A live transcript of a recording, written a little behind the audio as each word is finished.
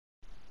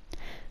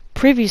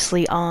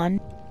Previously on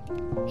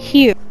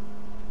Hue.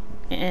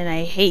 And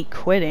I hate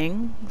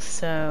quitting,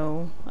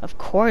 so of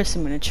course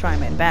I'm gonna try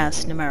my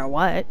best no matter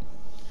what.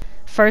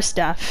 First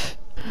off,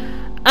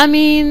 I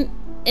mean,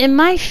 am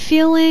I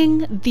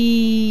feeling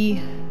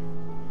the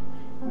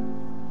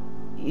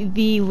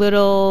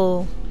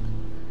little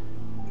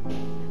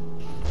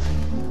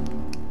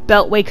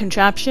beltway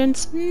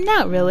contraptions?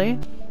 Not really.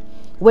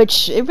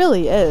 Which it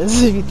really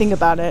is, if you think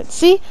about it.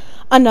 See?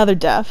 Another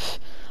death.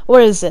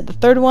 What is it? The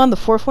third one? The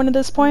fourth one at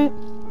this point?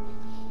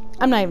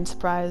 I'm not even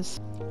surprised.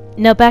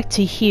 Now back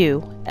to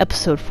Hue,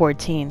 episode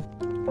 14.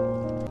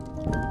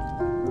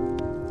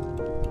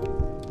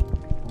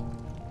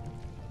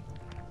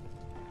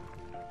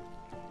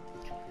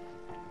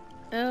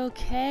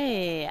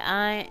 Okay,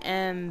 I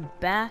am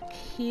back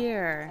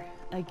here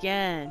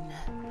again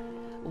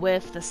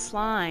with the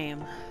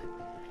slime,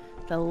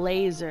 the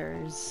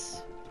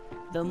lasers,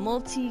 the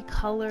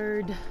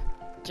multicolored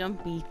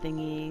jumpy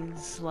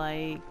thingies,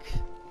 like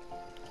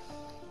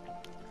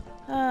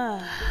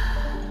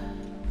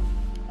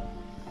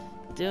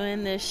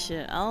doing this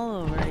shit all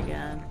over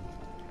again.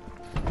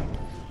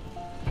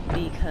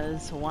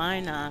 Because why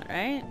not,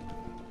 right?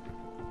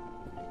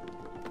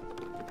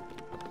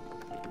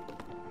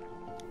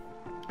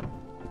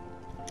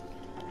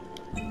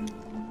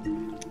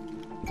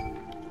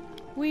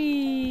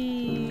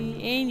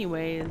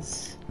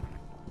 Anyways,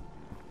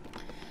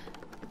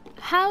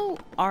 how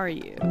are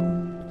you?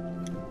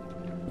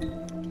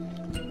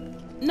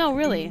 No,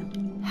 really,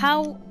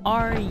 how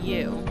are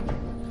you?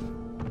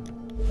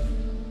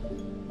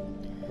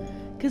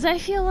 Because I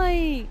feel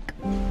like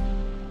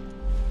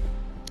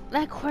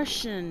that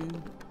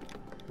question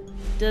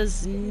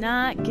does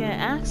not get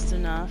asked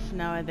enough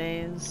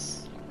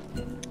nowadays.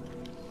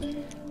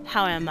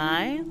 How am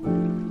I?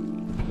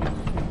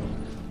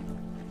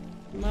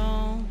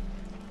 Well,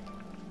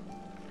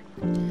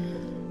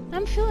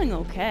 I'm feeling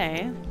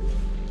okay.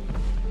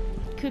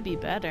 Could be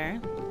better.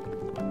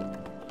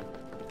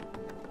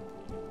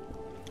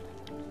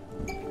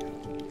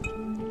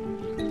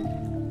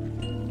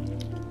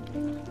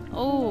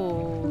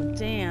 Oh,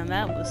 damn,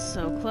 that was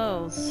so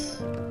close.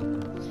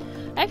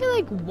 I feel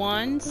like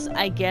once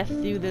I get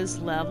through this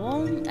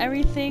level,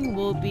 everything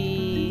will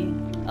be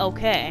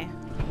okay.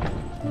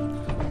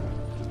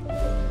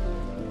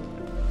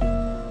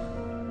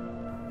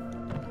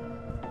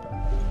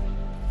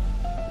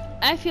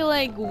 I feel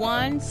like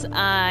once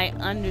I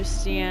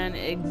understand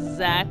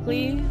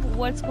exactly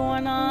what's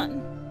going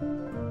on,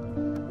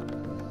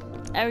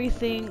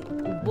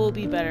 everything will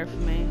be better for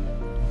me.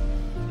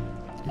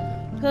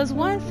 Because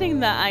one thing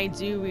that I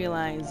do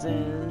realize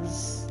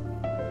is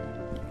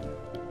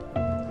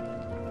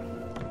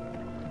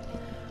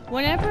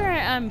whenever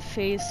I'm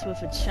faced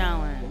with a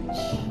challenge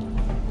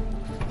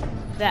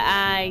that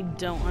I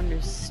don't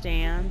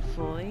understand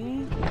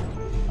fully,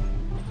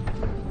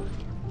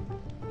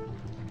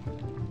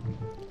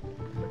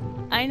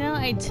 I know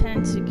I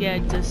tend to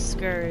get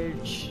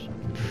discouraged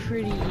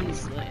pretty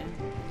easily.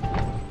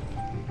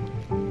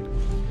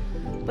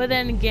 But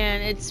then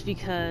again, it's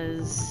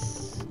because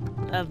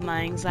of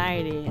my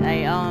anxiety.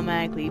 I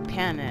automatically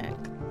panic.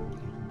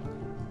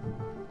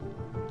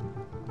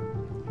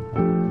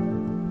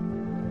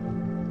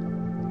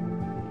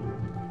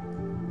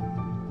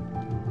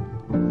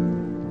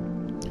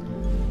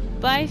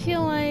 But I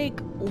feel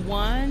like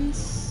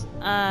once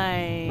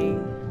I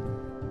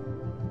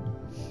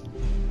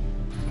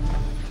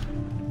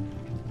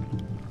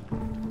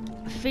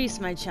face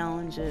my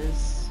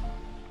challenges,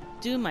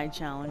 do my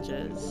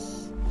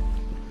challenges,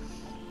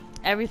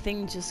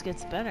 everything just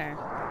gets better.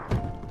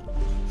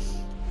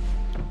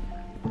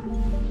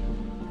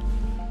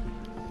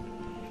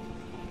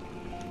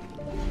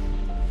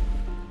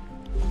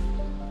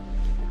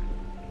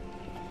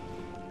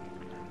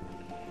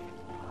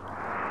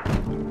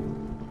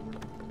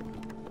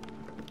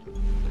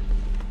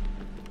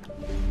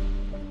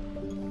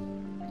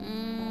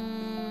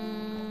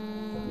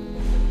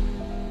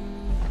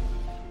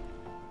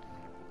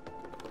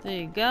 There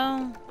you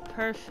go.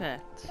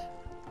 Perfect.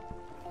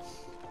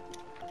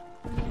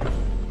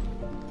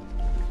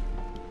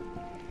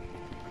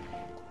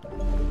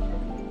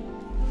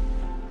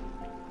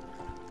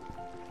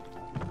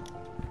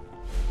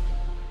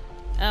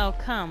 Oh,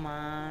 come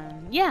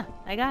on. Yeah,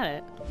 I got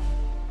it.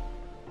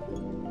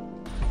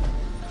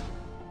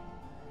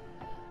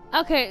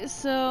 Okay,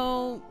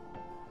 so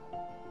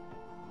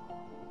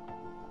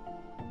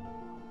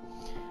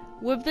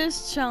with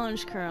this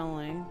challenge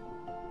currently,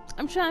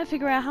 I'm trying to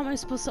figure out how am I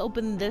supposed to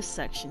open this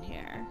section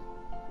here.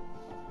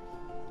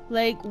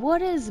 Like,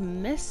 what is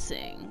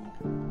missing?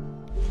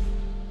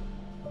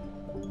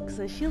 Because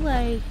I feel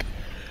like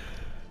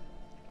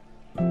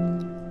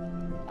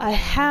I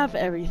have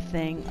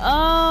everything.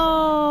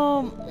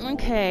 Oh,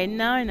 okay,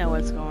 now I know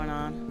what's going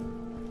on.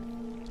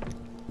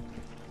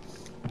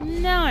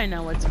 Now I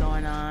know what's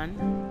going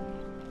on.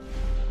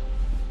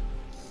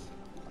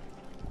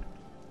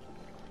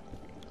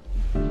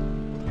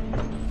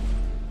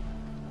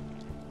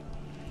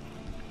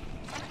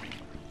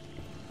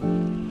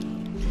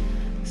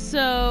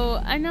 So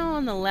I know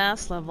on the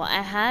last level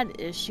I had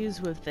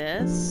issues with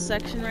this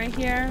section right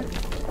here,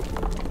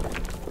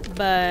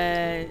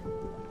 but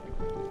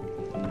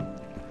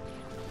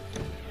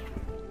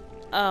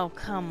oh,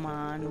 come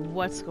on,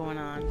 what's going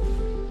on?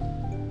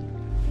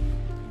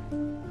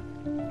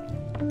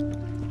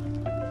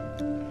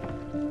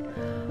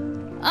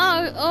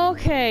 Oh,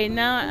 okay,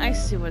 now I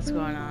see what's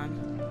going on.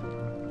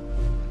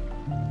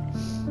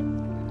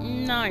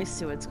 Now I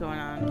see what's going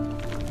on.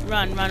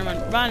 Run, run,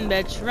 run, run,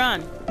 bitch,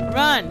 run,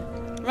 run,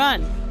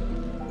 run,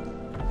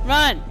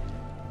 run.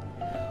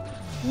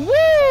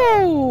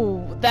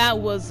 Woo! That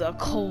was a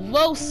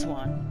close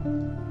one.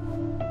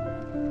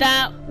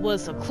 That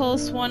was a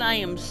close one. I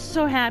am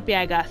so happy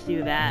I got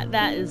through that.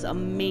 That is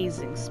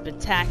amazing,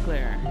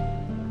 spectacular.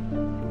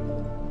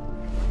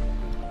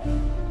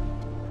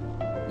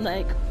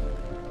 Like,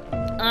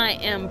 I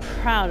am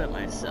proud of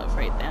myself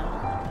right now.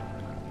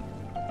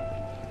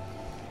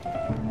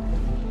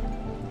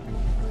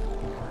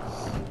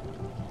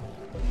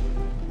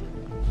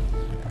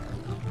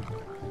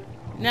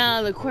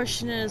 Now the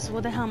question is,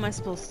 what the hell am I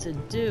supposed to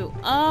do?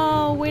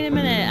 Oh, wait a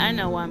minute. I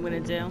know what I'm gonna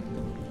do.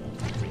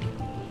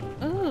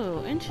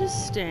 Ooh,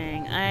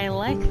 interesting. I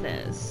like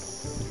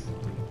this.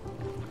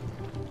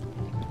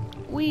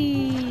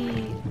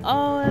 Wee.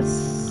 Oh, that's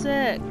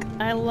sick.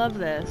 I love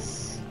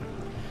this.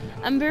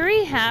 I'm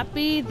very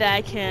happy that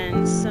I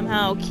can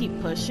somehow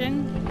keep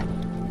pushing.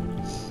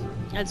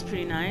 That's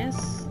pretty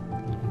nice.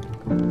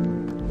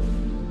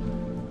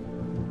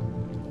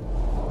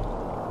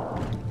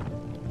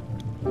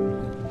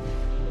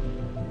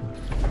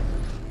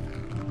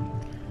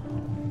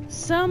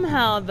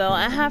 Somehow, though,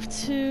 I have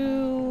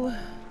to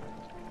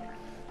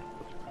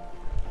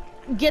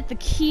get the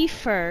key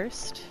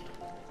first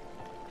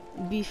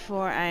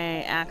before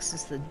I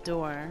access the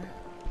door.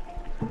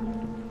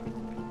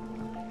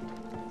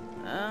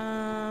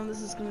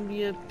 This is gonna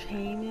be a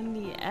pain in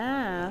the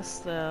ass,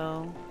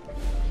 though.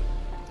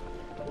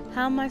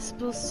 How am I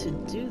supposed to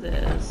do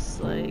this?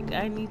 Like,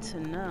 I need to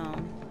know.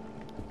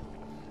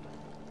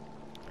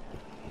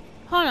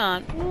 Hold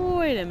on.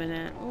 Wait a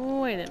minute.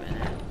 Wait a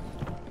minute.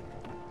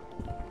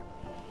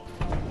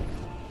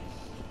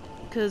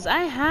 Because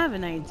I have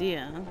an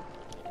idea.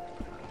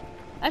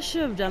 I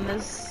should have done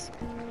this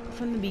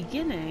from the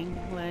beginning.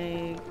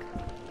 Like,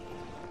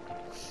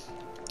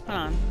 hold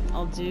on.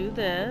 I'll do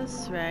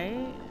this,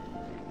 right?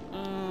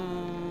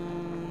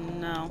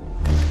 No.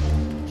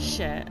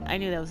 Shit. I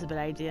knew that was a bad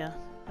idea.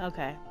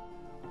 Okay.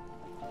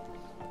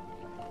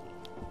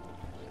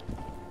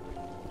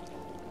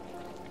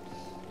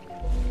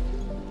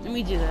 Let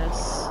me do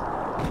this.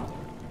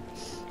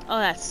 Oh,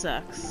 that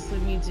sucks.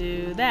 Let me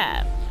do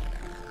that.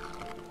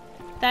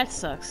 That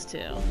sucks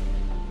too.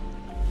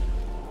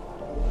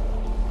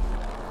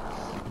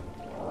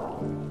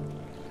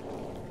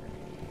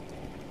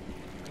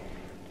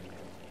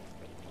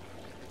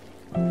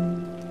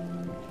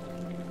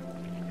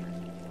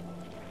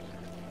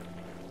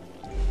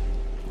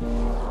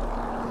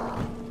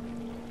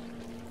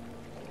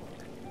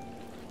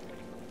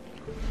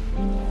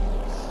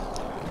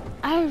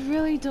 I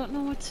really don't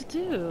know what to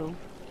do.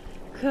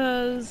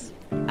 'Cause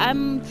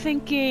I'm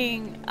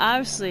thinking,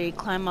 obviously,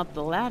 climb up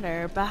the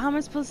ladder, but how am I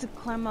supposed to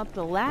climb up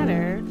the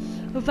ladder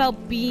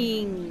without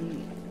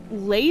being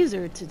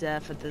lasered to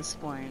death at this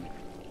point?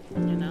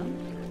 You know?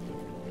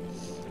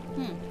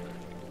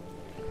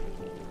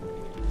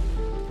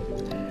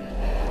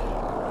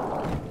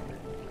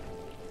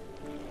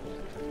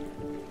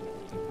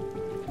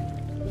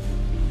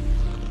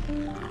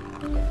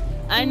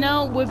 I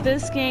know with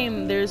this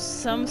game, there's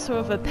some sort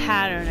of a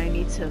pattern I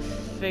need to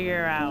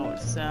figure out,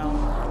 so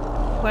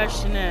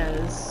question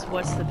is,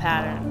 what's the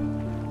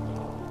pattern?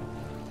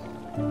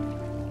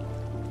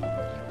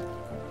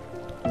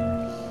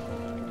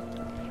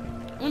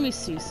 Let me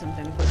see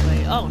something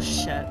quickly. Oh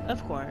shit,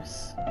 of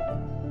course.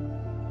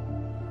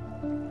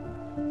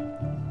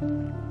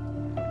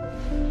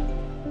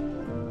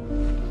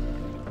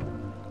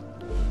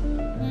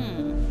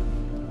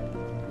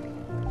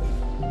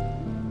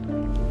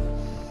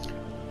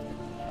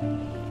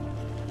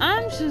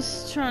 I'm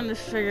just trying to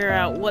figure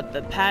out what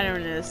the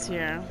pattern is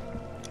here.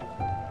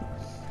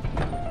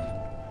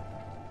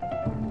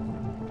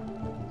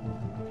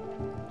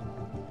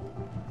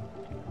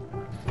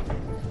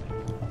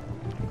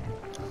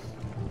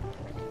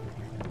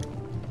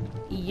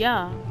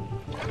 Yeah.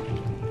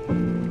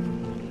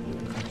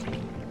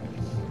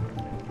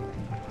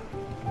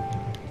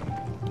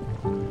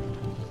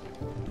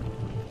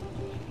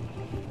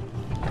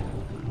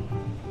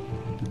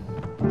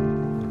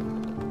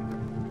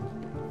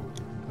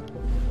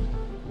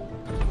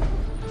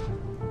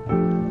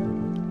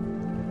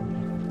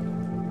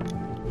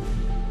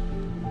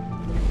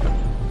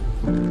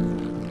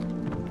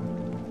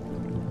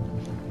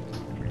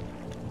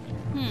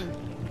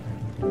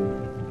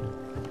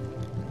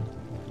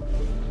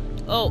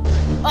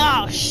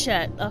 Oh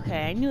shit.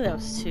 Okay, I knew that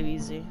was too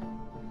easy.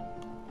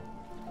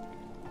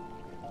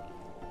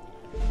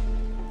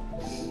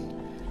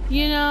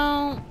 You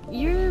know,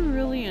 you're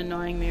really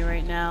annoying me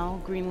right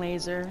now, Green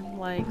Laser.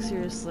 Like,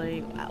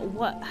 seriously.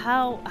 What?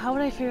 How would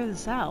I figure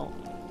this out?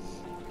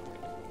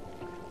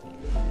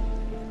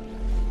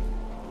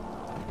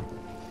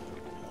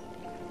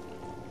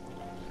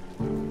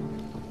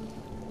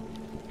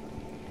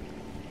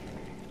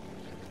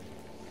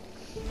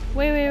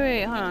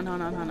 Wait. Hold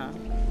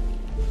on.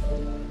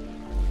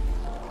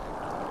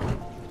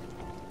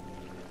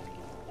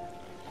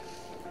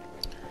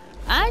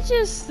 I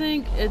just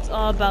think it's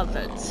all about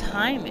the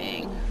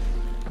timing.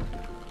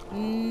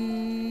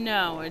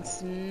 No,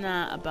 it's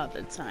not about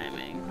the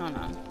timing. Hold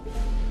on.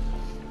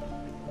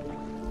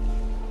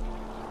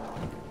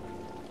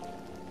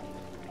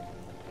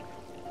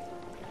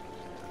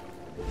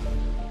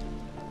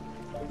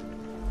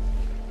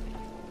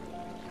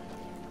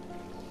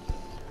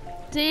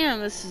 Damn,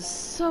 this is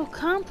so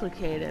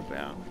complicated,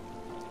 bro.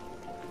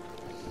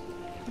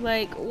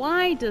 Like,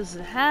 why does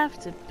it have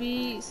to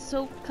be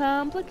so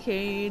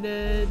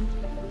complicated?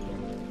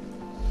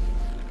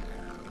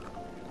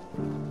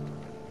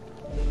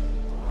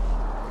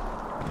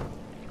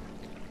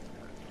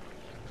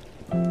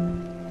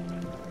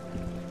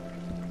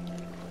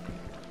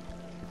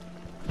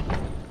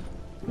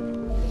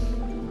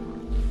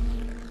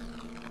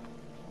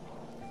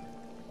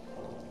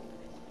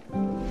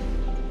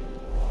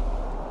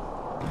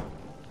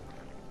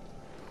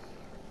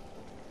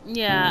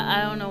 Yeah,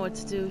 I don't know what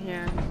to do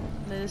here.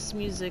 This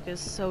music is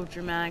so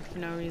dramatic for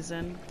no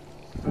reason.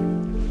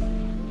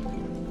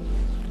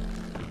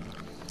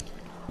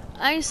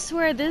 I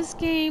swear this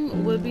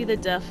game would be the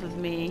death of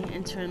me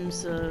in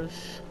terms of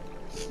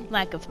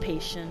lack of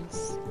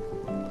patience.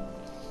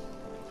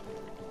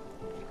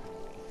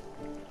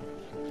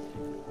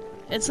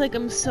 It's like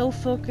I'm so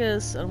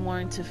focused on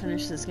wanting to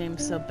finish this game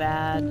so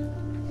bad.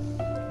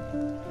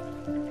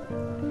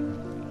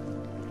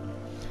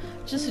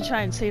 Just to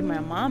try and save my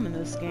mom in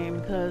this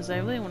game, because I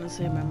really want to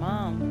save my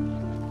mom.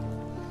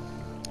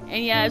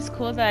 And yeah, it's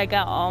cool that I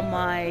got all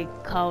my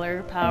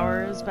color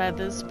powers, but at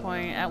this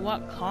point, at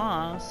what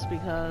cost?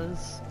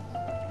 Because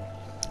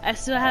I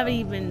still haven't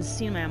even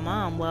seen my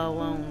mom, let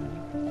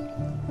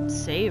alone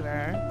save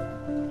her.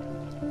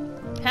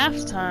 Half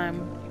the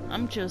time,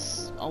 I'm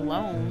just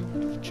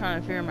alone,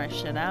 trying to figure my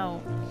shit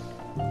out.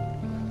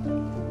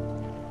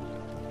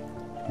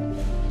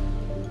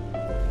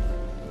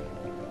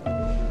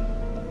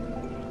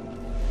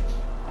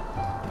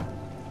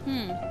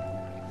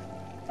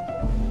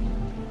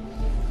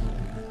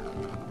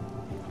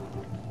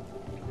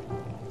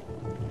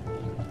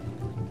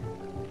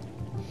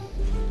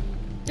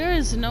 There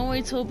is no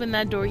way to open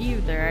that door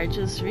either, I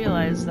just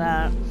realized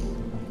that.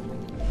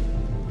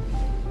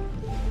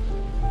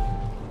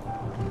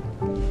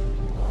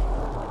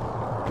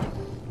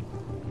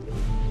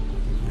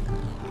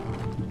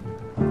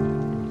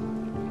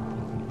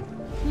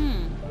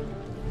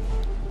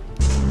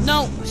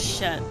 No!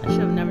 Shit, I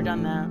should have never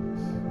done that.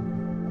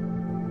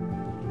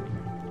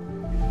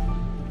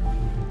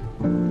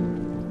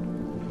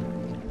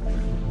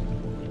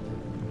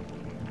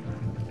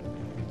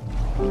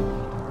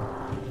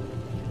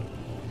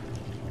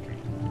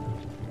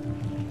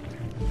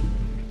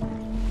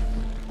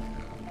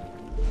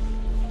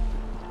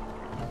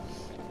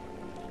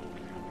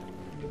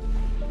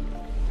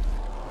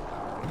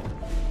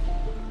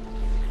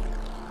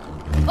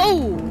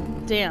 Oh,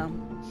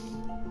 damn.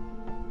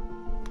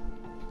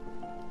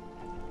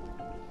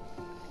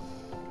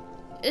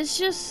 It's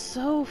just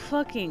so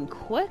fucking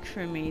quick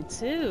for me,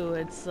 too.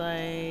 It's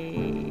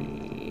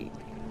like...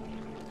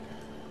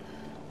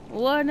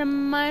 What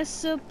am I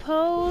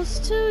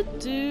supposed to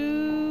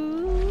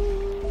do?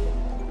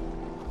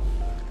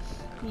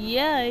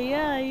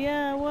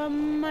 Yeah. What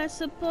am I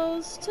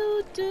supposed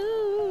to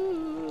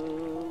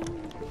do?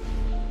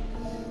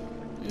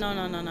 No.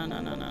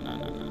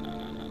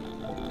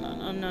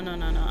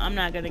 I'm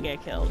not gonna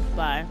get killed.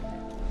 Bye.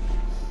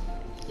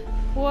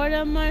 What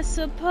am I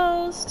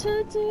supposed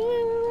to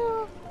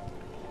do?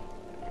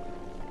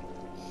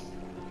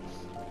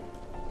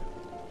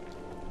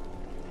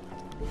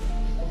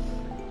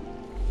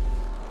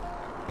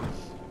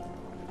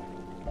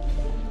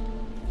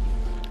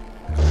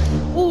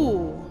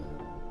 Ooh.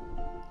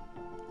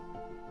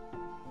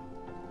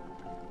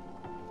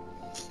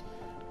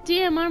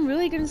 Damn, I'm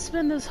really gonna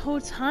spend this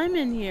whole time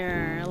in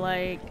here.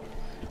 Like,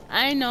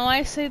 I know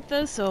I said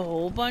this a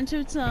whole bunch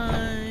of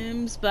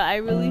times, but I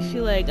really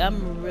feel like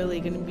I'm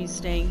really gonna be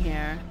staying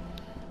here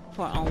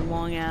for a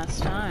long ass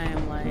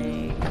time.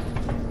 Like,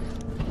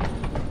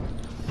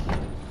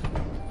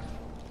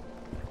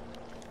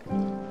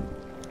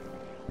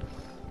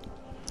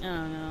 I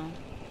don't know.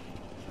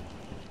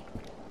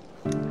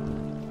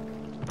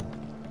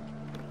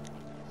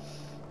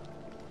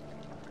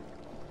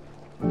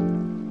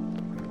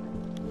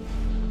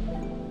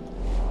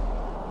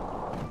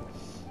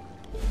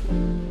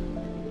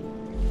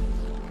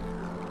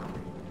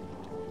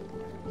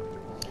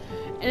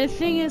 And the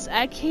thing is,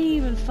 I can't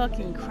even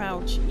fucking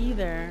crouch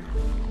either.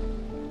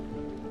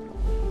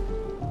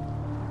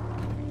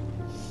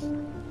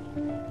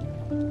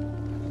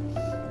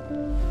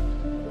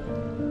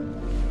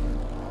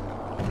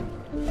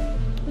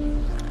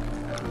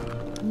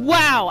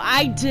 wow,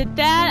 I did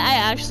that? I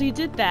actually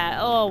did that.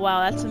 Oh,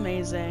 wow, that's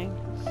amazing.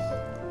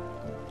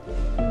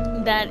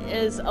 That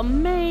is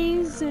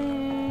amazing.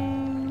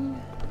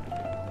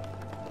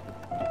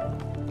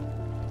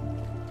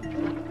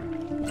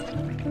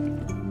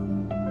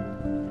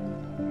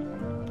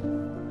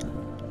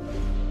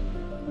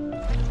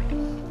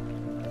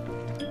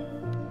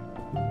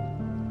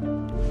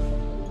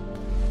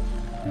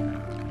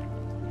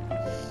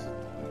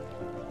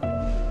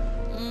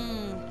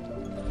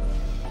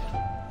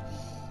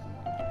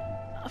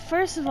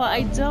 First of all,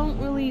 I don't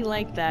really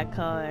like that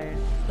color.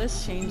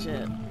 Let's change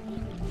it.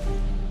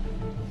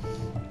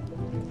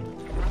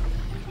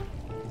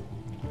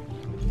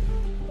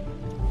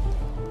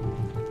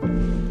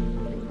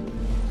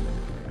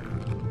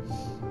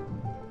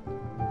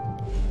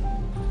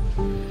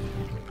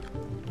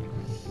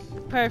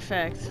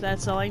 Perfect.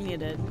 That's all I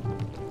needed.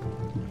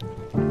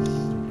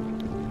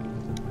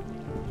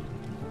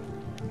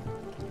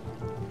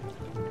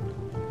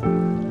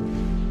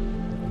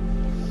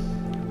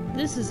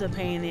 This is a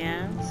pain in the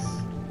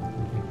ass.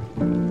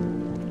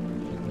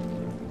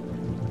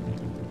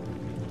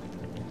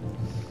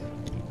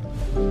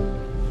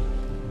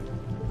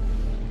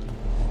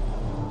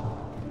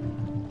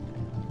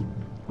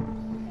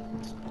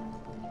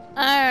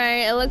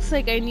 Alright, it looks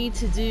like I need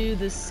to do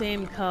the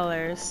same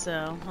color,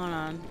 so hold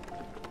on.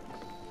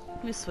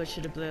 Let me switch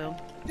it to blue.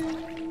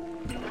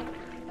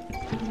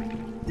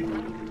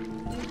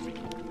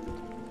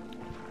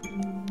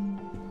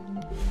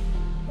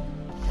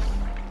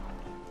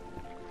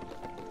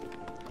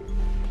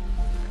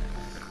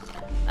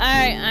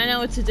 Alright, I know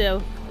what to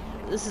do.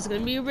 This is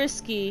gonna be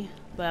risky,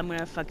 but I'm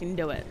gonna fucking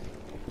do it.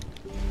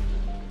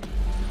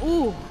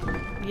 Ooh,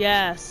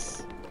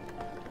 yes.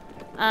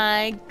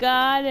 I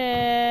got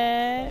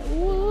it.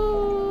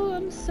 Woo,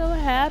 I'm so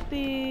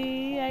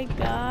happy. I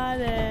got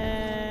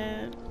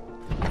it.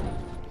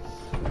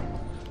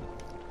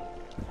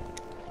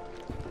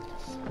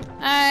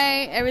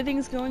 Alright,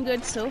 everything's going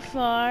good so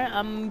far.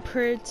 I'm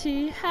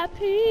pretty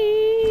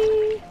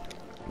happy.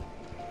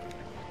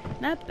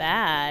 Not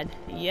bad.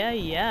 Yeah.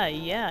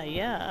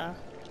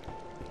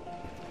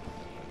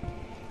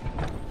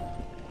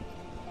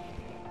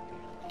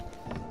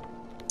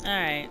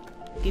 Alright.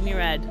 Give me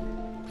red.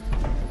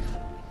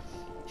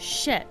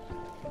 Shit.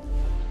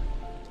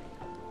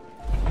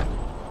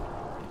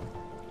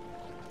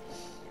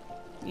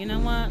 You know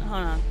what?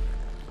 Hold on.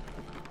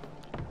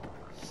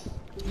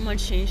 I'm gonna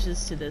change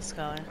this to this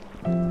color.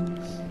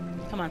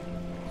 Come on.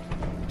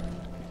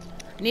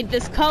 I need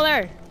this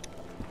color!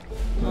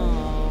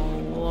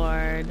 Oh,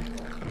 Lord.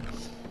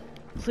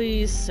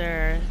 Please,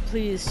 sir.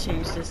 Please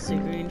change this to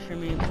green for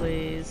me,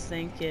 please.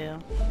 Thank you.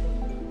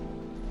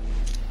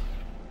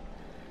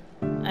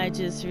 I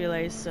just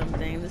realized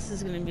something. This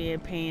is gonna be a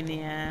pain in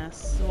the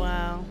ass.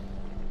 Wow.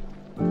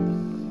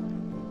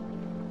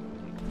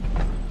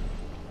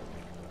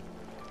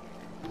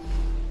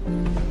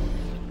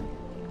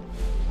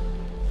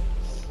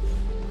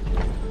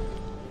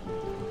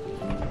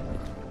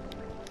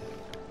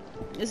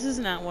 This is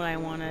not what I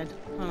wanted.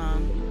 Hold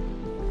on.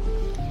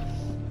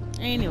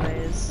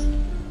 Anyways.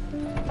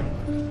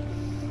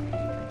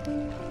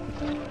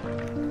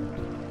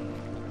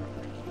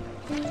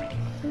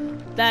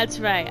 That's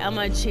right. I'm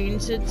gonna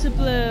change it to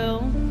blue,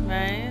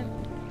 right?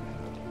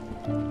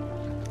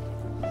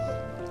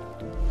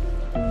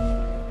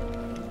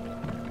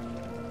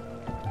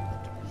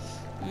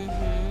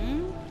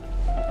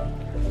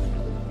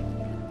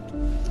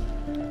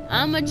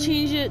 I'm gonna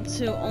change it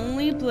to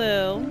only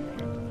blue.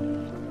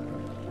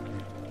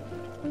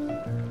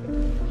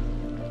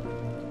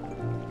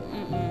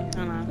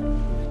 Hold on.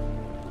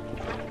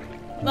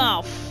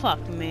 Oh,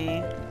 fuck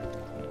me.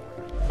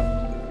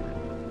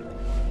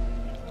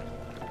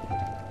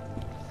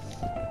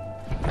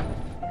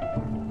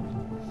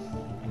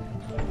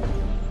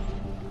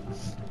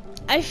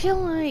 I feel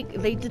like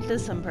they did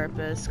this on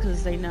purpose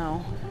because they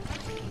know.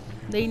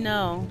 They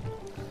know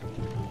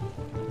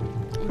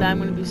that I'm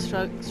gonna be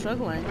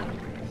struggling.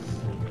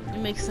 It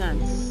makes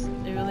sense.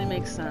 It really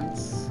makes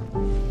sense.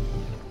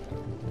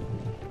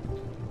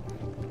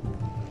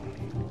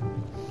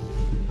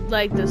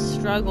 Like, the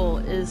struggle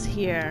is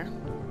here.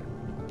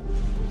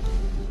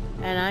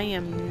 And I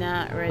am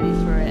not ready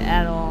for it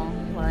at all.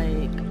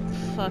 Like,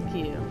 fuck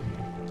you.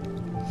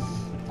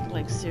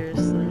 Like,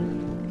 seriously.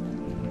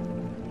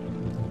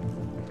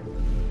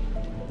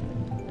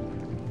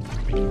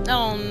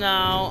 Oh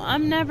no,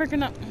 I'm never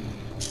gonna...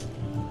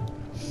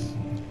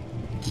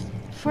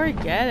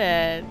 Forget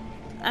it.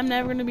 I'm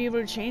never gonna be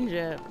able to change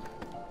it.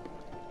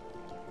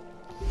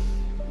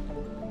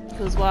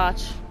 Because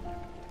watch.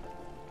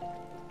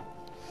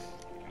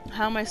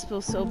 How am I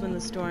supposed to open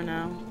this door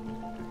now?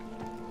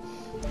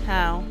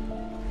 How?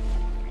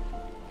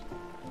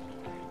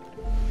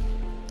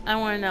 I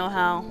want to know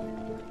how.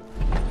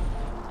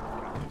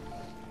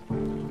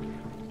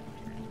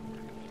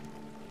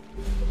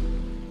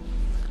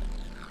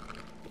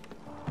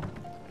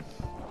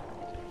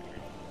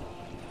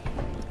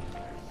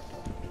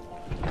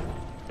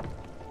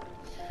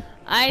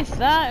 I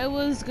thought it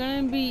was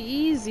gonna be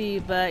easy,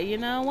 but you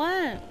know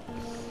what?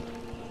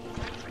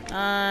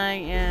 I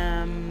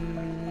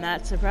am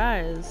not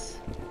surprised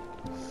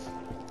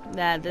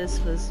that this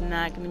was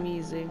not gonna be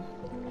easy.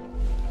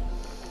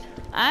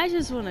 I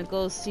just want to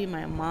go see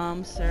my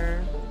mom,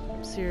 sir.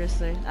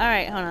 Seriously.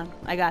 Alright, hold on.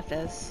 I got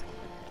this.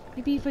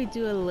 Maybe if I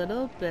do a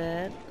little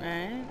bit,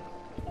 right?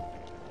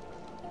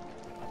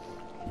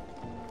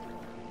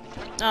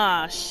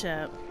 Aw,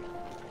 shit.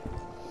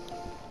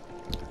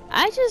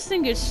 I just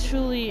think it's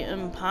truly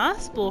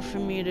impossible for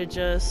me to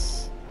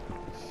just...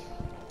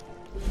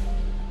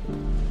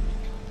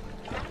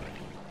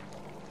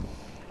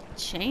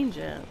 change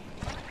it.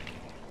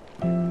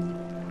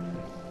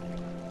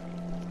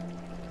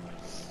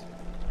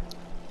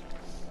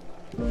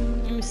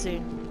 Let me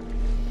see.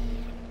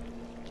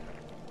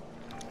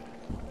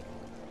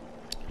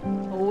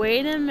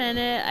 Wait a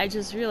minute, I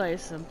just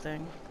realized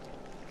something.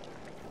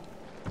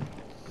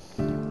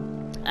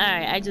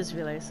 Alright, I just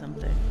realized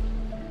something.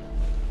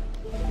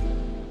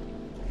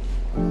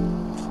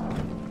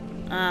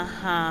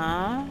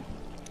 Uh-huh.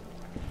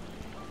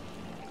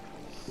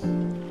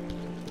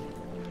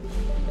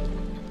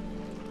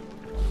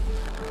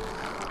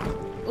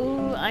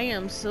 Ooh, I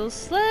am so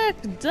slick,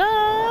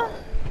 duh!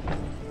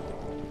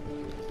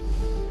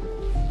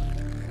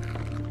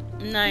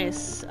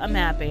 Nice, I'm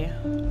happy.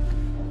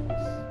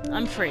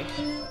 I'm free.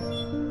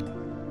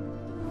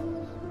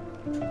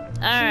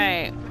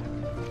 Alright.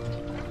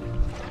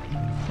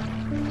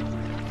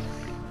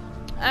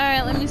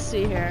 Alright, let me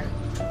see here.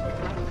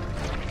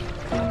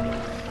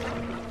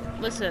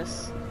 What's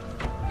this?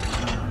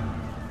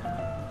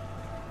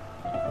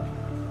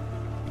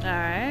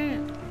 Alright.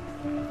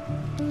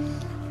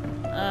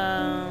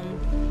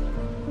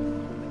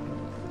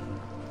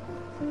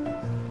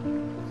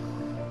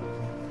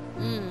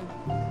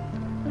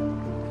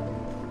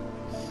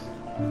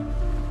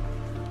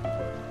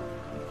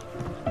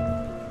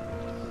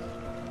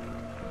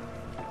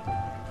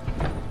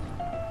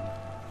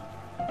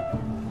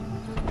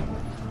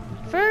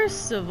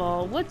 First of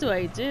all, what do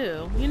I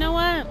do? You know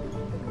what?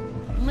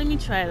 Let me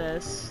try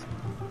this.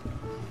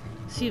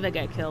 See if I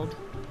get killed.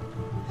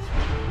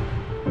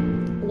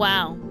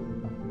 Wow.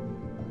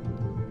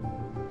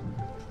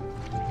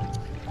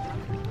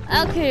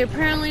 Okay,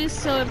 apparently,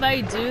 so if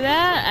I do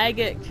that, I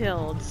get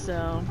killed,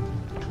 so...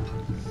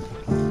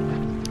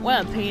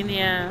 What a pain in the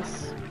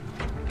ass.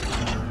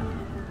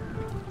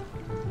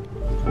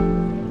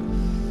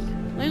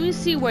 Let me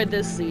see where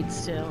this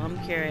leads to, I'm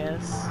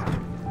curious.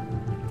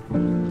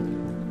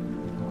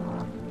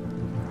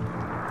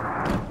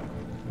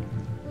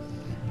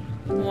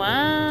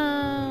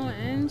 Wow,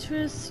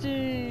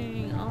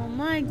 interesting. Oh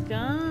my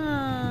god.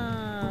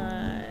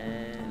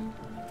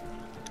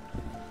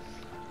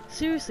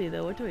 Seriously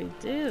though, what do I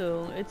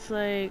do? It's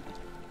like...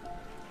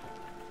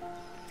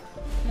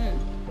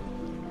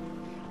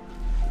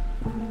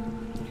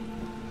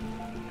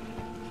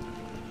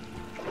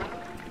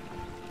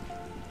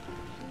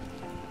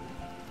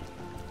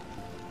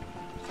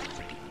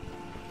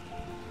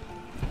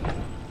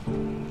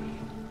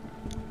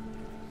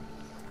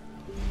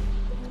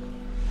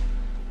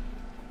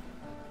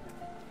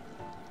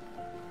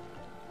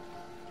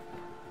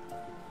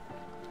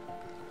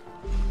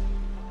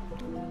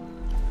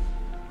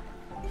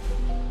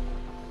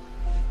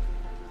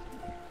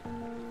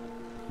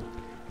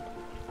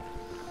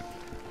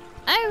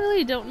 I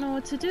really don't know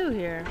what to do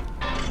here.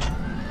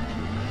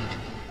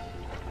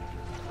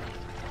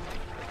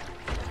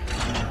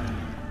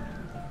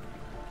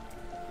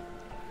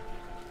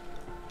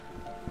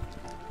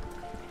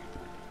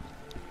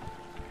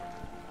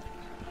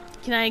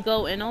 Can I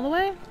go in all the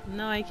way?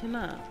 No, I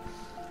cannot.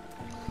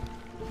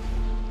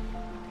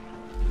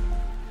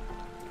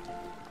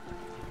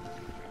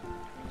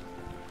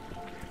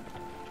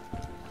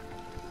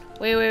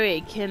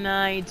 Wait. Can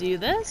I do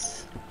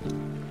this?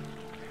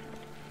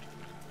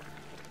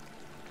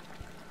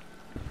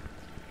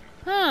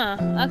 Huh.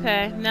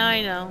 Okay. Now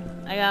I know.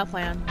 I got a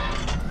plan.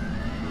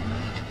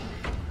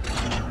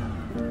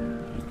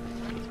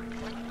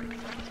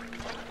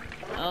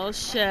 Oh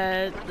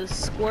shit. The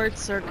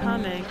squirts are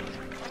coming.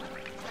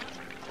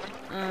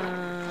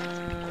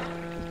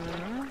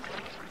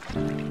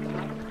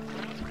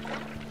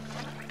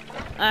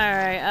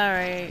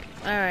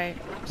 Alright.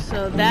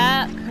 So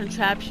that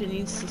contraption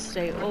needs to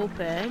stay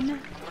open.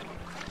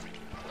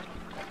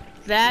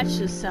 That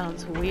just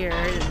sounds weird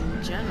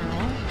in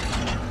general.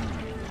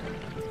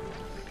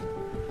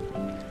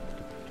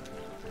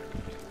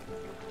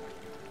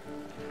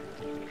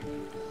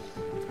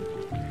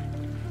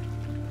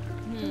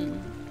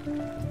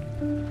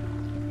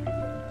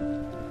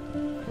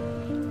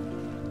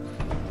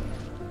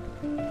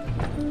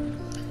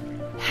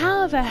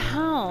 How the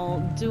hell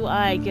do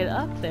I get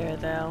up there,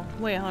 though?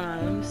 Wait, hold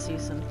on, let me see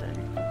something.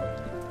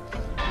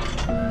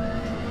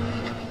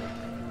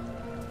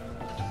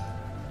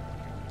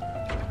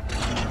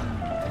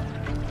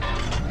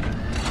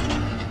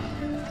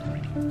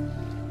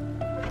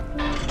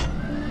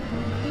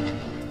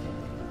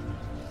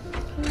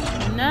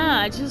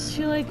 Nah, I just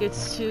feel like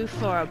it's too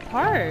far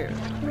apart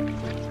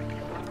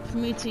for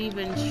me to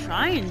even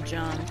try and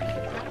jump.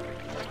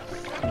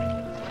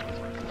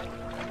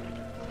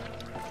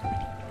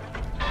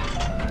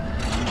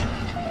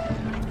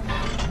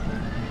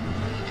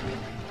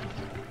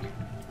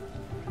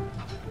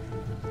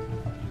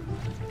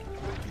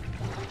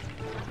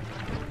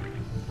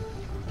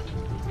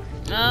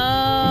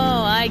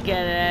 I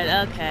get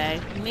it. Okay.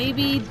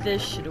 Maybe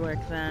this should work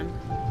then.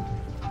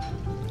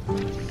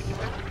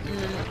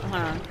 Hold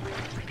on.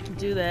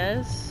 Do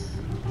this.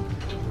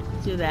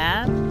 Do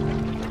that.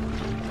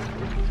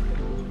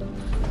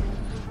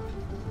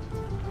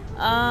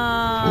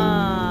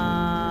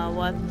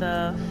 What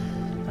the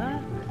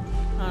fuck?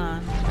 Hold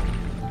on.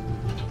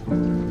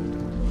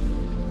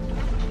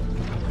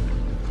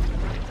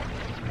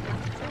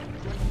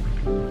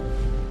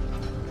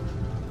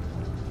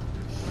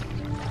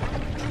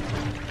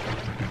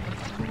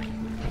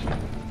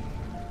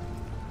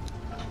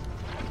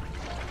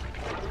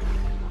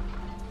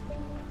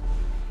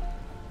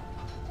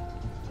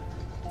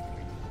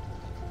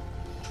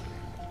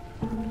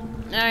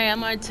 Alright, I'm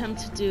gonna attempt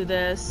to do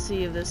this,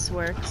 see if this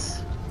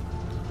works.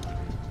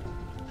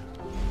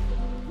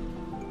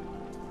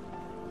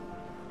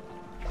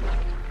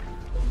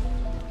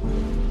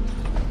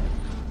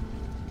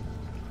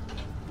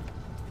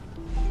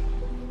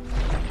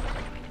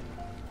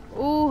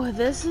 Ooh,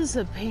 this is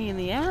a pain in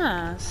the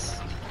ass.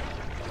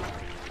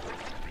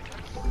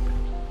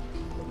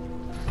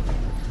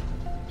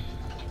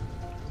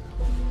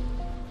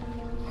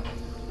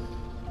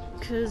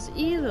 Because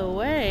either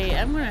way,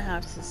 I'm gonna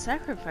have to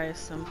sacrifice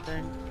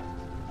something.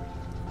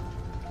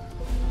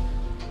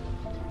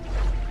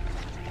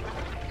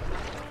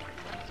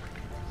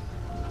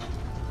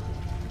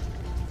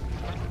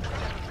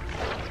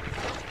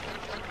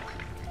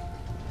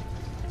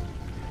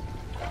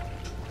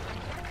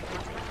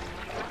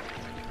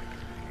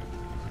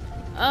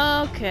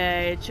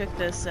 Okay, check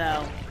this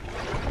out.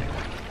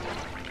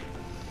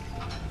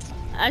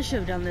 I should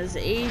have done this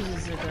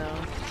ages ago.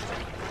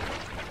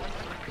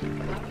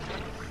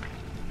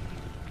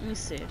 Let me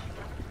see.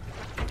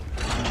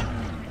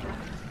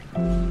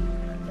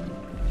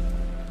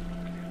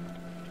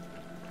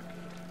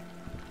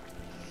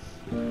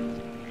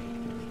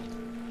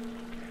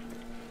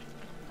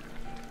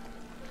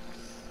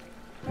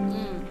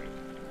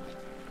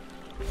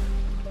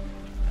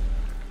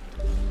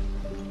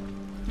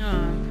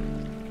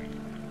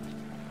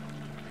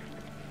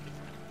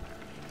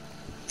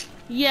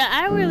 Yeah,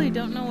 I really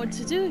don't know what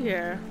to do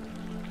here.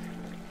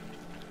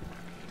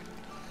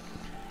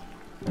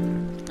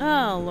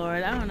 Oh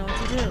Lord, I don't know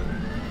what to do.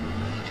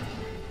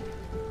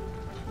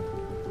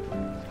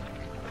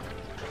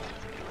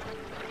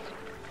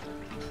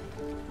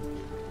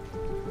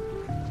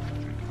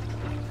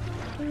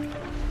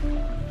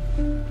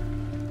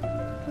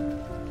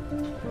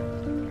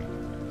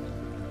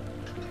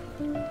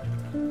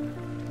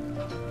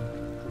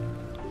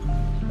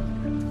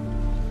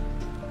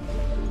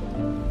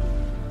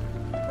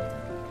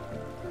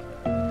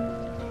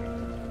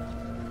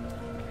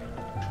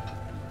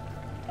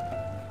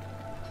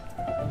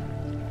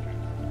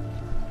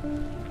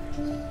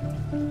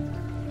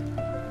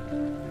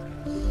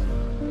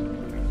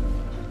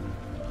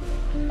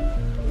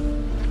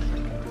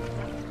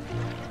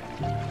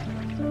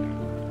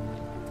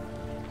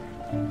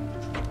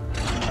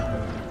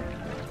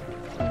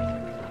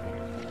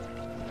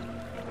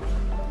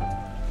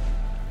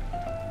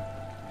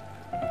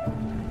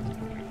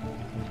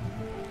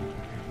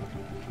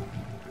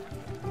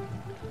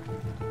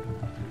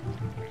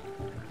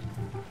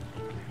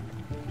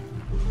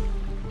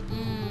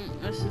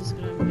 This is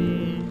gonna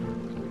be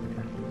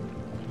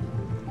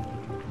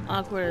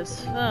awkward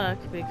as fuck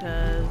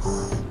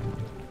because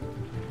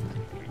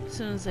as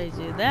soon as I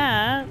do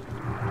that,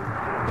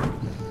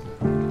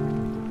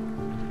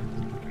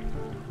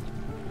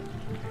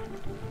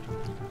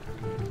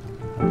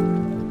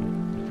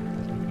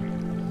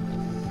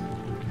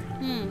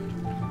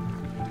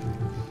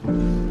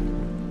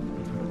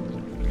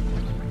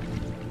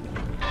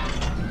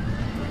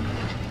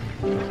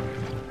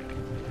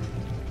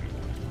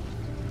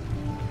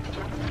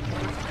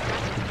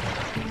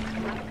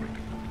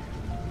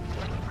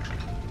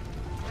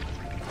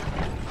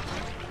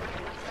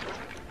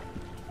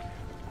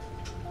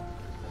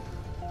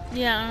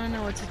 yeah, I don't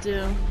know what to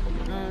do,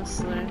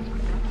 honestly.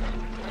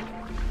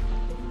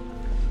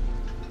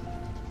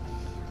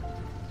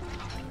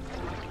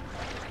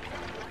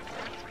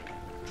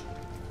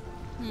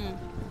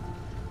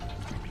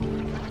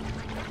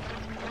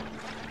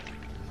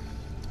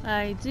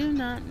 I do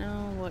not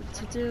know what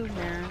to do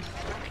here.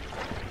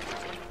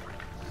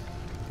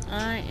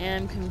 I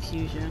am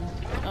confusion.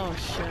 Oh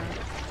shit.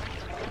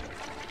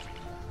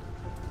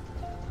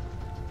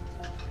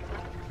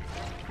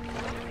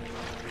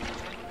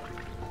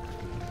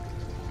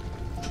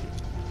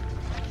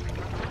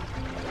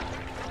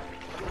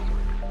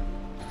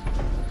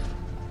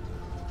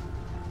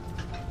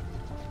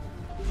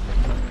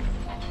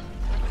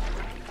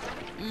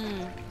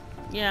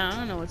 Yeah, I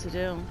don't know what to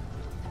do.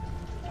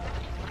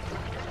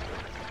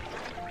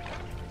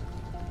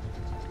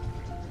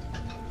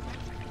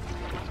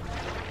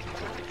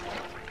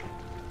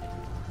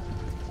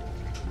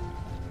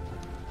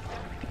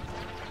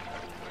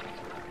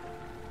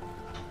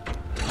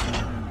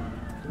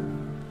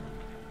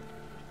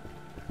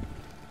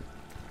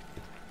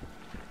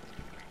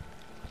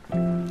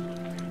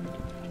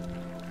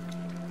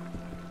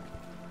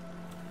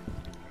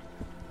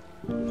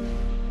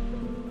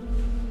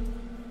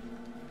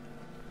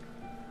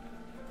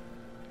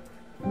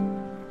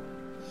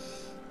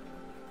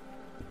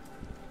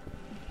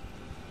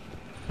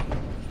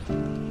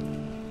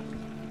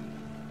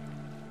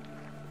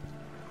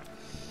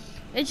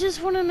 It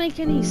just wouldn't make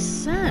any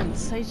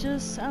sense. I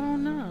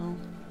don't know.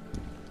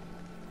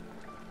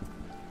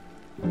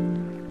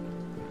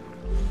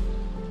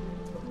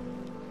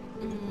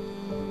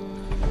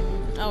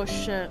 Oh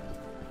shit.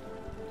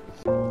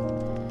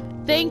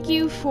 Thank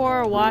you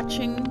for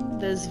watching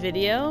this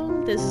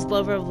video. This is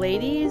Lover of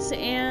Ladies,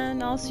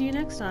 and I'll see you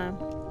next time.